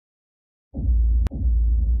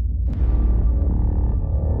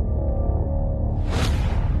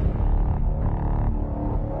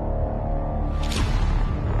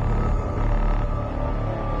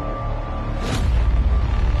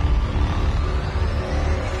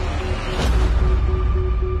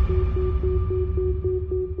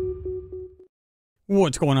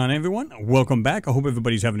What's going on, everyone? Welcome back. I hope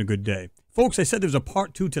everybody's having a good day. Folks, I said there's a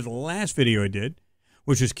part 2 to the last video I did,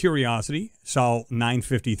 which is Curiosity, Sol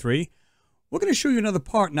 953. We're going to show you another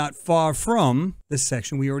part not far from the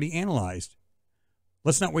section we already analyzed.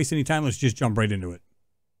 Let's not waste any time. Let's just jump right into it.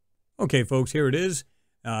 Okay, folks, here it is.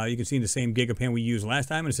 You can see in the same gigapan we used last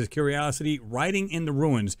time, and it says Curiosity, Riding in the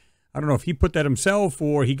Ruins. I don't know if he put that himself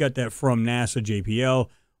or he got that from NASA, JPL,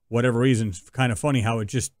 whatever reason. It's kind of funny how it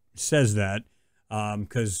just says that.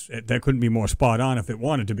 Because that couldn't be more spot on if it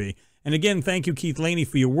wanted to be. And again, thank you, Keith Laney,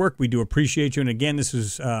 for your work. We do appreciate you. And again, this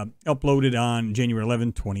is uploaded on January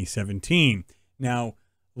 11, 2017. Now,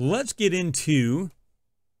 let's get into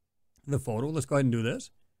the photo. Let's go ahead and do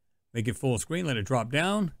this. Make it full screen. Let it drop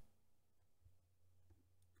down.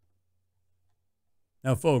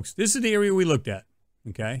 Now, folks, this is the area we looked at.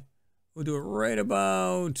 Okay? We'll do it right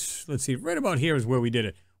about, let's see, right about here is where we did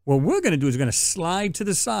it. What we're going to do is we're going to slide to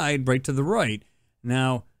the side, right to the right.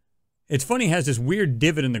 Now, it's funny, it has this weird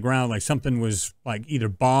divot in the ground, like something was like either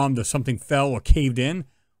bombed or something fell or caved in.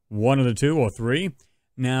 One of the two or three.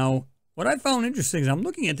 Now, what I found interesting is I'm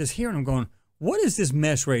looking at this here and I'm going, what is this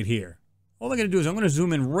mess right here? All I got to do is I'm going to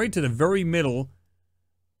zoom in right to the very middle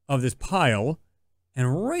of this pile.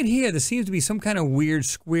 And right here, there seems to be some kind of weird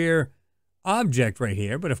square object right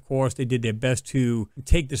here. But of course, they did their best to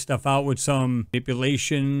take this stuff out with some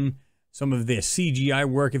manipulation, some of their CGI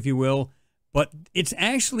work, if you will. But it's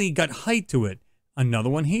actually got height to it. Another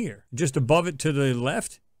one here. Just above it to the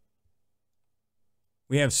left,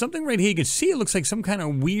 we have something right here. You can see it looks like some kind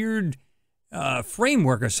of weird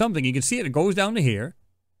framework or something. You can see it. It goes down to here.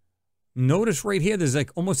 Notice right here, there's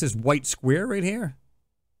like almost this white square right here.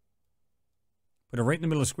 Put it right in the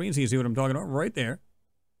middle of the screen so you see what I'm talking about. Right there.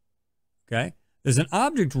 Okay. There's an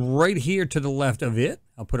object right here to the left of it.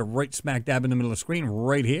 I'll put it right smack dab in the middle of the screen.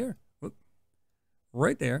 Right here. Whoop.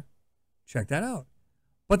 Right there. Check that out.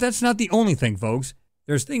 But that's not the only thing, folks.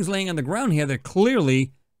 There's things laying on the ground here that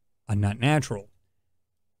clearly are not natural.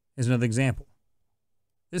 Here's another example.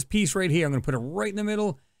 This piece right here, I'm going to put it right in the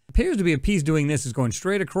middle. Appears to be a piece doing this. It's going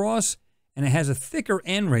straight across, and it has a thicker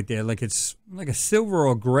end right there, like it's like a silver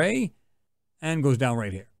or gray, and goes down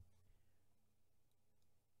right here.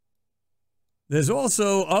 There's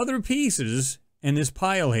also other pieces in this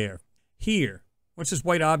pile here. Here. What's this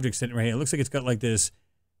white object sitting right here? It looks like it's got like this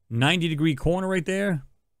 90-degree corner right there,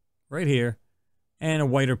 right here, and a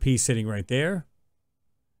whiter piece sitting right there.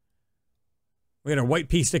 We got a white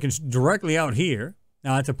piece sticking directly out here.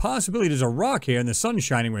 Now, it's a possibility there's a rock here and the sun's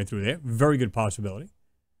shining right through there. Very good possibility.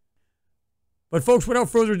 But, folks, without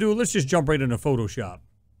further ado, let's just jump right into Photoshop.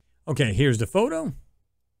 Okay, here's the photo.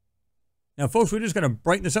 Now, folks, we're just going to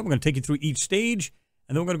brighten this up. We're going to take you through each stage,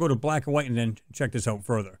 and then we're going to go to black and white and then check this out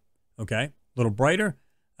further. Okay? A little brighter.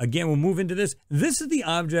 Again, we'll move into this. This is the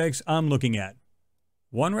objects I'm looking at.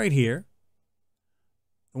 One right here.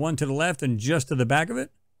 The one to the left and just to the back of it.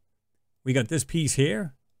 We got this piece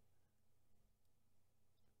here.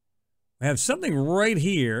 We have something right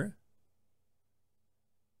here.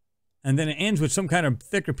 And then it ends with some kind of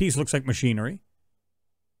thicker piece, looks like machinery.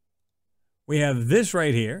 We have this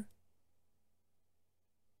right here.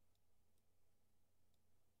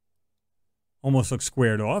 Almost looks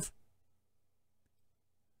squared off.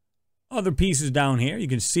 Other pieces down here. You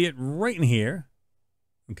can see it right in here.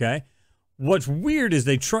 Okay. What's weird is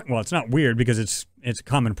they try, well, it's not weird because it's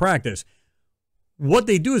common practice. What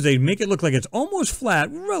they do is they make it look like it's almost flat,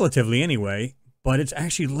 relatively anyway, but it's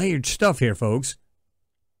actually layered stuff here, folks.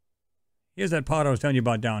 Here's that part I was telling you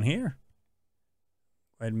about down here.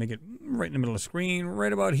 Go ahead and make it right in the middle of the screen,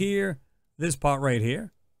 right about here. This part right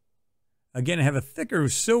here. Again, I have a thicker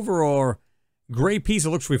silver or gray piece that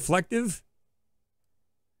looks reflective.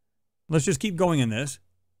 Let's just keep going in this.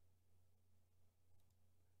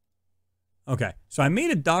 Okay, so I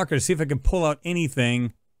made it darker to see if I can pull out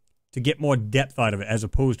anything to get more depth out of it as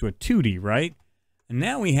opposed to a 2D, right? And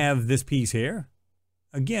now we have this piece here.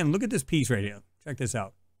 Again, look at this piece right here. Check this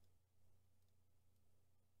out.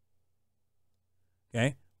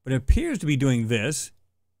 Okay, but it appears to be doing this.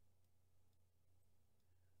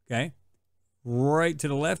 Okay, right to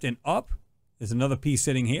the left and up. There's another piece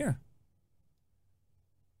sitting here.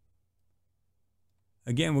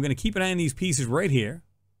 Again, we're going to keep an eye on these pieces right here.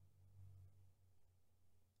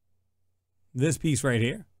 This piece right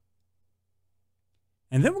here.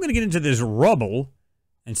 And then we're going to get into this rubble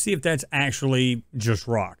and see if that's actually just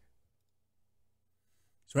rock.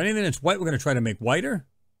 So anything that's white, we're going to try to make whiter.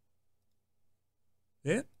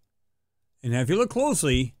 Yeah. And now if you look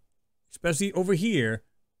closely, especially over here,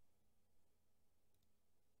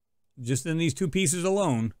 just in these two pieces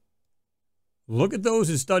alone, look at those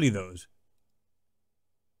and study those.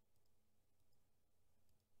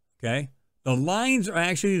 Okay? The lines are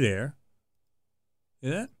actually there. See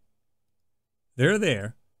that? They're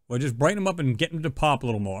there. We'll just brighten them up and get them to pop a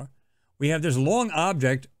little more. We have this long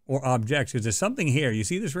object or objects because there's something here. You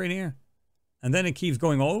see this right here? And then it keeps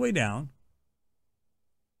going all the way down.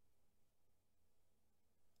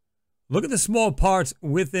 Look at the small parts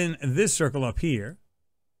within this circle up here.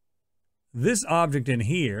 This object in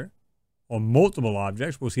here, or multiple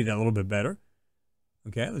objects. We'll see that a little bit better.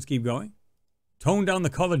 Okay, let's keep going. Tone down the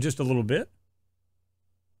color just a little bit.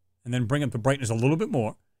 And then bring up the brightness a little bit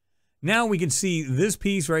more. Now we can see this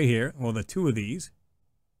piece right here, well, the two of these.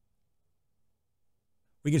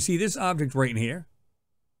 We can see this object right in here.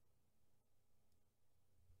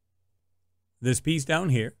 This piece down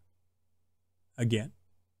here. Again.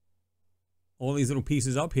 All these little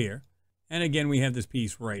pieces up here. And again, we have this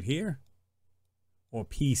piece right here. Or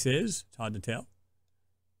pieces. It's hard to tell.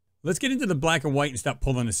 Let's get into the black and white and stop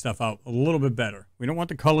pulling this stuff out a little bit better. We don't want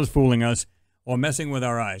the colors fooling us or messing with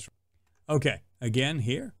our eyes. Okay, again,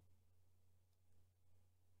 here.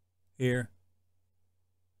 Here.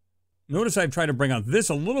 Notice I've tried to bring out this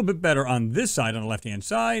a little bit better on this side, on the left-hand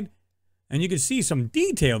side. And you can see some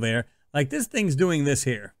detail there, like this thing's doing this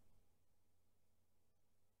here.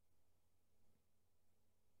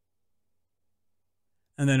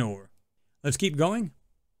 And then over. Let's keep going.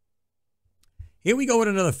 Here we go with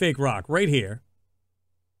another fake rock, right here.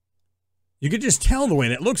 You can just tell the way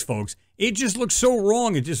that looks, folks. It just looks so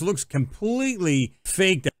wrong. It just looks completely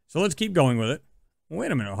faked. So let's keep going with it.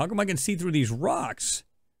 Wait a minute. How come I can see through these rocks?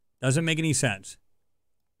 Doesn't make any sense.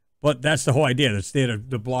 But that's the whole idea. That's there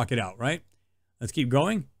to block it out, right? Let's keep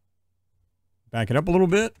going. Back it up a little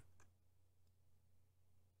bit.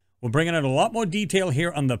 We're bringing out a lot more detail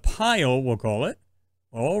here on the pile, we'll call it.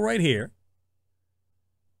 All right here.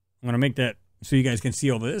 I'm going to make that so you guys can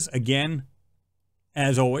see all this. Again,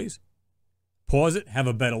 as always, pause it, have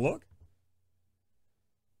a better look.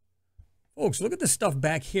 Folks, look at the stuff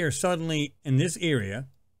back here suddenly in this area.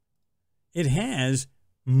 It has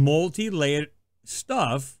multi-layered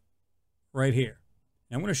stuff right here.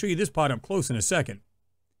 And I'm going to show you this part up close in a second.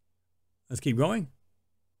 Let's keep going.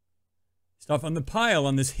 Stuff on the pile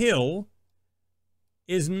on this hill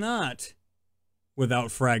is not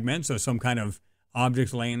without fragments or some kind of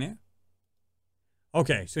objects laying there.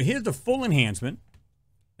 Okay, so here's the full enhancement.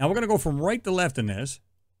 Now we're going to go from right to left in this.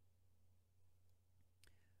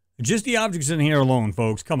 Just the objects in here alone,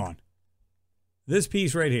 folks. Come on. This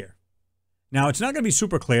piece right here. Now, it's not going to be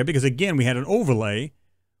super clear because, again, we had an overlay.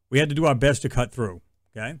 We had to do our best to cut through,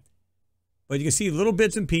 okay? But you can see little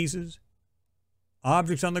bits and pieces,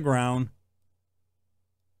 objects on the ground,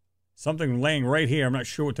 something laying right here. I'm not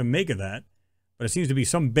sure what to make of that, but it seems to be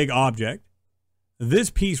some big object.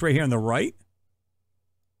 This piece right here on the right,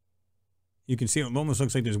 you can see it almost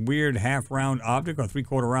looks like this weird half-round object or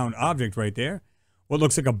three-quarter round object right there. What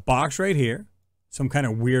looks like a box right here, some kind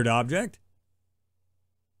of weird object.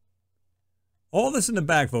 All this in the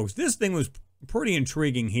back, folks. This thing was pretty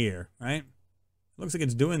intriguing here, right? Looks like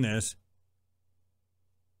it's doing this.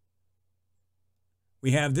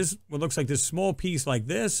 We have this, what looks like this small piece like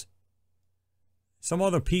this. Some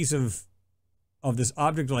other piece of this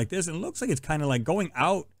object like this. And it looks like it's kind of like going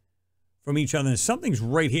out from each other. And something's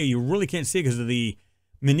right here. You really can't see because of the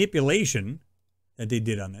manipulation that they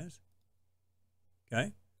did on this.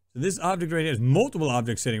 Okay? So this object right here is multiple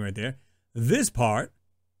objects sitting right there. This part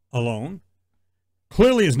alone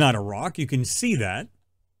clearly is not a rock. You can see that.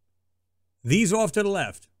 These off to the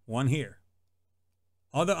left. One here.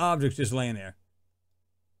 Other objects just laying there.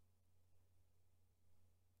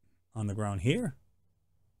 On the ground here.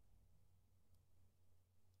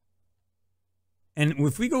 And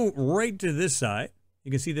if we go right to this side,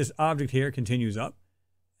 you can see this object here continues up,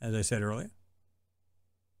 as I said earlier.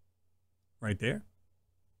 Right there.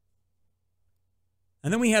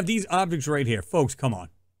 And then we have these objects right here. Folks, come on.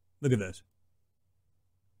 Look at this.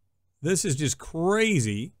 This is just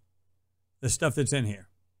crazy, the stuff that's in here.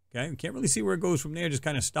 Okay, we can't really see where it goes from there. Just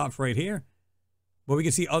kind of stops right here. But we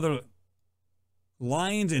can see other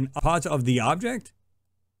lines and parts of the object.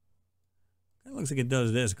 It looks like it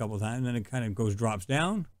does this a couple of times. Then it kind of drops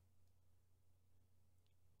down.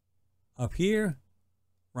 Up here.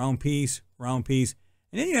 Round piece, round piece.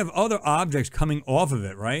 And then you have other objects coming off of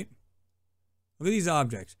it, right? Look at these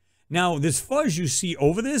objects. Now, this fuzz you see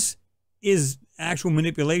over this is actual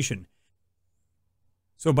manipulation.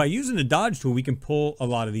 So by using the dodge tool, we can pull a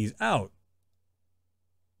lot of these out.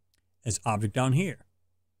 This object down here.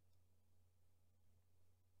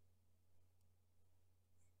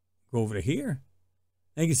 Go over to here.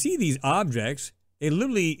 Now you can see these objects. They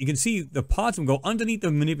literally, you can see the parts of them go underneath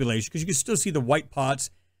the manipulation because you can still see the white parts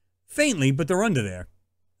faintly, but they're under there.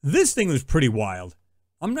 This thing was pretty wild.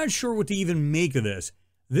 I'm not sure what to even make of this.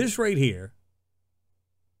 This right here.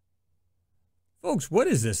 Folks, what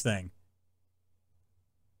is this thing?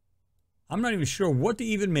 I'm not even sure what to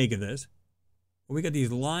even make of this. We got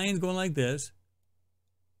these lines going like this.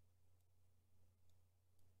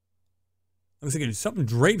 Looks like something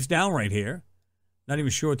drapes down right here. Not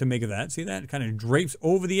even sure what to make of that. See that? It kind of drapes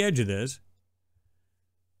over the edge of this.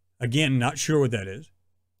 Again, not sure what that is.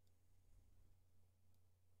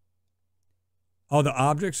 Other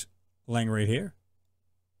objects laying right here.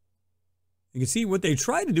 You can see what they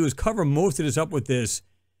try to do is cover most of this up with this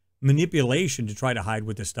manipulation to try to hide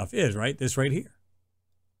what this stuff is, right? This right here.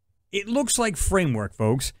 It looks like framework,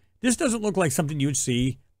 folks. This doesn't look like something you would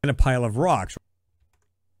see in a pile of rocks.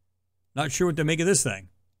 Not sure what to make of this thing.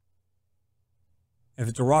 If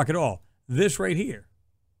it's a rock at all. This right here.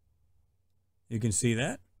 You can see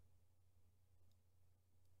that.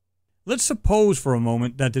 Let's suppose for a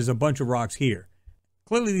moment that there's a bunch of rocks here.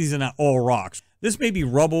 Clearly these are not all rocks. This may be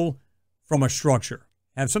rubble from a structure.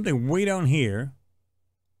 Have something way down here.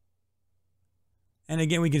 And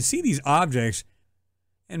again, we can see these objects.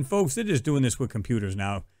 And folks, they're just doing this with computers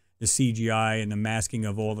now. The CGI and the masking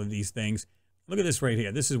of all of these things. Look at this right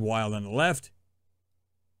here. This is wild on the left.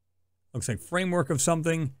 Looks like framework of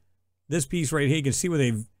something. This piece right here, you can see where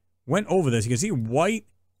they went over this. You can see white,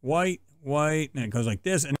 white, white, and it goes like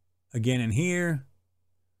this. And again in here.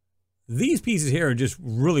 These pieces here are just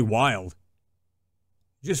really wild.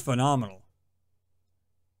 Just phenomenal.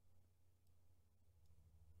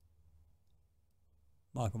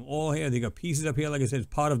 Lock them all here. They got pieces up here, like I said,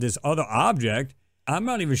 it's part of this other object. I'm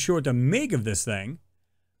not even sure what to make of this thing.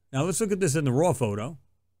 Now let's look at this in the raw photo.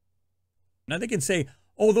 Now they can say,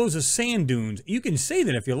 oh, those are sand dunes. You can say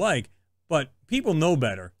that if you like, but people know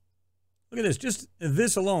better. Look at this, just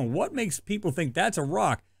this alone. What makes people think that's a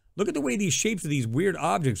rock? Look at the way these shapes of these weird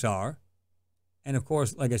objects are. And of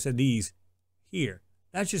course, like I said, these here.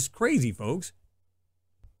 That's just crazy, folks.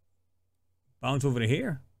 Bounce over to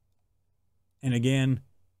here. And again,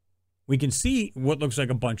 we can see what looks like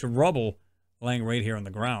a bunch of rubble laying right here on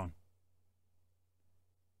the ground.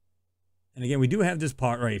 And again, we do have this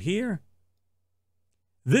part right here.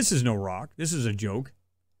 This is no rock. This is a joke.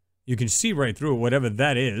 You can see right through it, whatever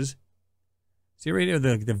that is. See right here,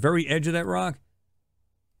 the very edge of that rock?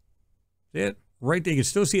 See it? Right there, you can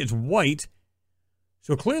still see it's white.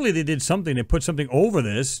 So clearly they did something. They put something over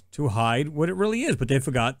this to hide what it really is, but they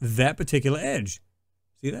forgot that particular edge.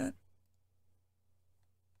 See that?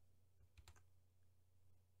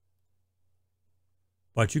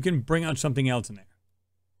 But you can bring out something else in there.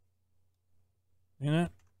 See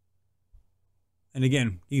that? And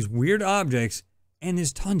again, these weird objects, and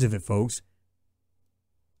there's tons of it, folks.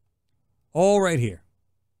 All right here.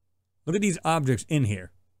 Look at these objects in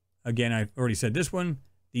here. Again, I've already said this one.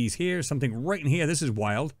 These here, something right in here. This is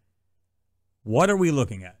wild. What are we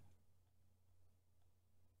looking at?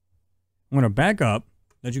 I'm going to back up,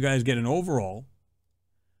 let you guys get an overall.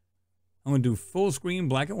 I'm going to do full screen,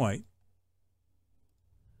 black and white.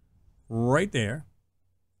 Right there.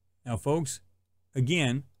 Now, folks,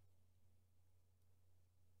 again,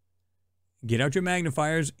 get out your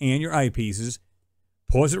magnifiers and your eyepieces.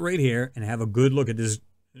 Pause it right here and have a good look at this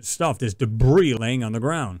stuff, this debris laying on the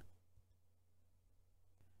ground.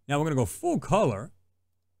 Now we're going to go full color,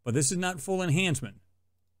 but this is not full enhancement.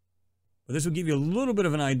 But this will give you a little bit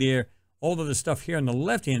of an idea. All of the stuff here on the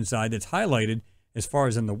left-hand side that's highlighted, as far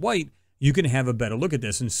as in the white, you can have a better look at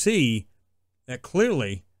this and see that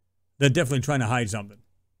clearly they're definitely trying to hide something.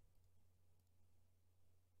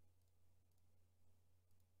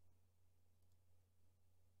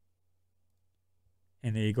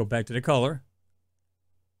 And there you go back to the color.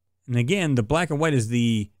 And again, the black and white is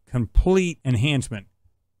the complete enhancement.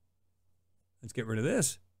 Let's get rid of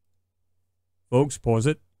this. Folks, pause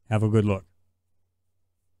it. Have a good look.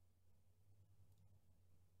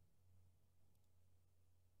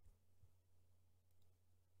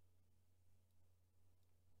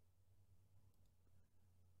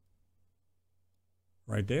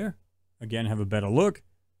 Right there. Again, have a better look.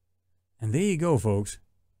 And there you go, folks.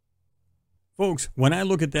 Folks, when I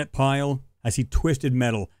look at that pile, I see twisted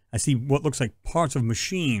metal. I see what looks like parts of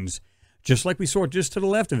machines. Just like we saw just to the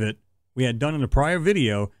left of it, we had done in a prior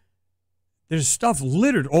video. There's stuff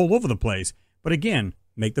littered all over the place. But again,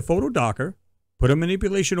 make the photo darker. Put a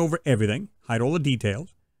manipulation over everything. Hide all the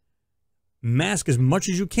details. Mask as much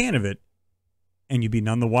as you can of it. And you'd be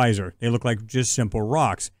none the wiser. They look like just simple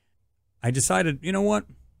rocks. I decided, you know what?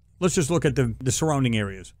 Let's just look at the surrounding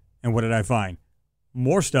areas. And what did I find?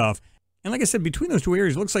 More stuff. And like I said, between those two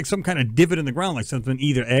areas, it looks like some kind of divot in the ground, like something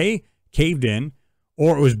either A, caved in,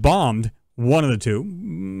 or it was bombed One of the two.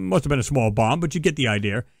 Must have been a small bomb, but you get the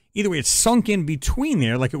idea. Either way, it sunk in between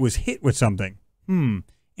there like it was hit with something.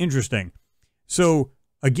 Interesting. So,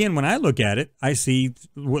 again, when I look at it, I see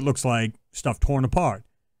what looks like stuff torn apart.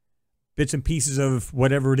 Bits and pieces of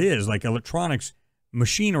whatever it is, like electronics,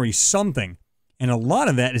 machinery, something. And a lot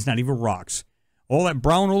of that is not even rocks. All that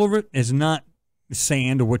brown all over it is not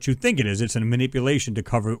sand or what you think it is. It's a manipulation to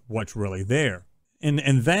cover what's really there. And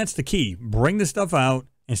that's the key. Bring the stuff out.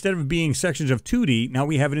 Instead of being sections of 2D, now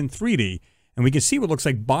we have it in 3D. And we can see what looks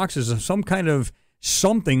like boxes of some kind of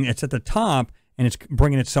something that's at the top, and it's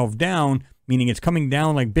bringing itself down, meaning it's coming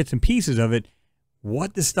down like bits and pieces of it.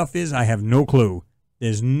 What this stuff is, I have no clue.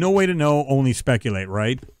 There's no way to know, only speculate,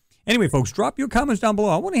 right? Anyway, folks, drop your comments down below.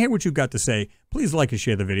 I want to hear what you've got to say. Please like and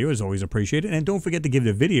share the video. It's always appreciated. And don't forget to give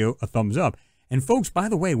the video a thumbs up. And, folks, by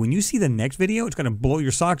the way, when you see the next video, it's going to blow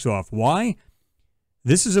your socks off. Why?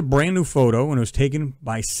 This is a brand new photo, and it was taken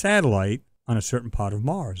by satellite on a certain part of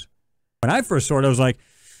Mars. When I first saw it, I was like,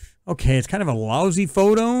 okay, it's kind of a lousy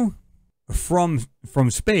photo from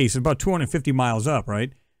space, about 250 miles up,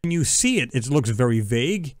 right? When you see it, it looks very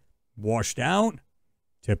vague, washed out,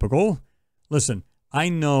 typical. Listen, I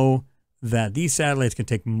know that these satellites can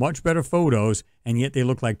take much better photos, and yet they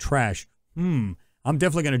look like trash. I'm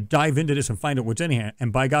definitely going to dive into this and find out what's in here.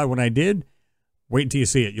 And by God, when I did, wait until you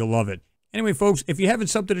see it. You'll love it. Anyway, folks, if you haven't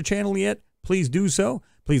subbed to the channel yet, please do so.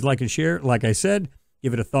 Please like and share. Like I said,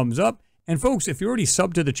 give it a thumbs up. And, folks, if you're already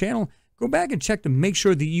subbed to the channel, go back and check to make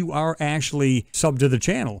sure that you are actually subbed to the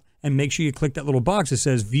channel. And make sure you click that little box that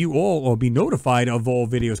says view all or be notified of all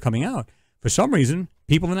videos coming out. For some reason,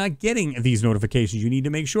 people are not getting these notifications. You need to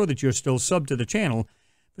make sure that you're still subbed to the channel.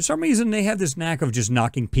 For some reason, they have this knack of just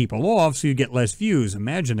knocking people off so you get less views.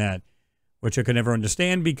 Imagine that, which I could never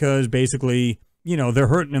understand because basically, you know, they're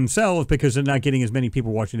hurting themselves because they're not getting as many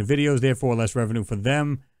people watching the videos, therefore less revenue for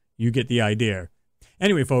them. You get the idea.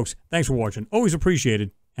 Anyway, folks, thanks for watching. Always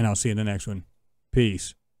appreciated, and I'll see you in the next one.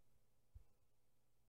 Peace.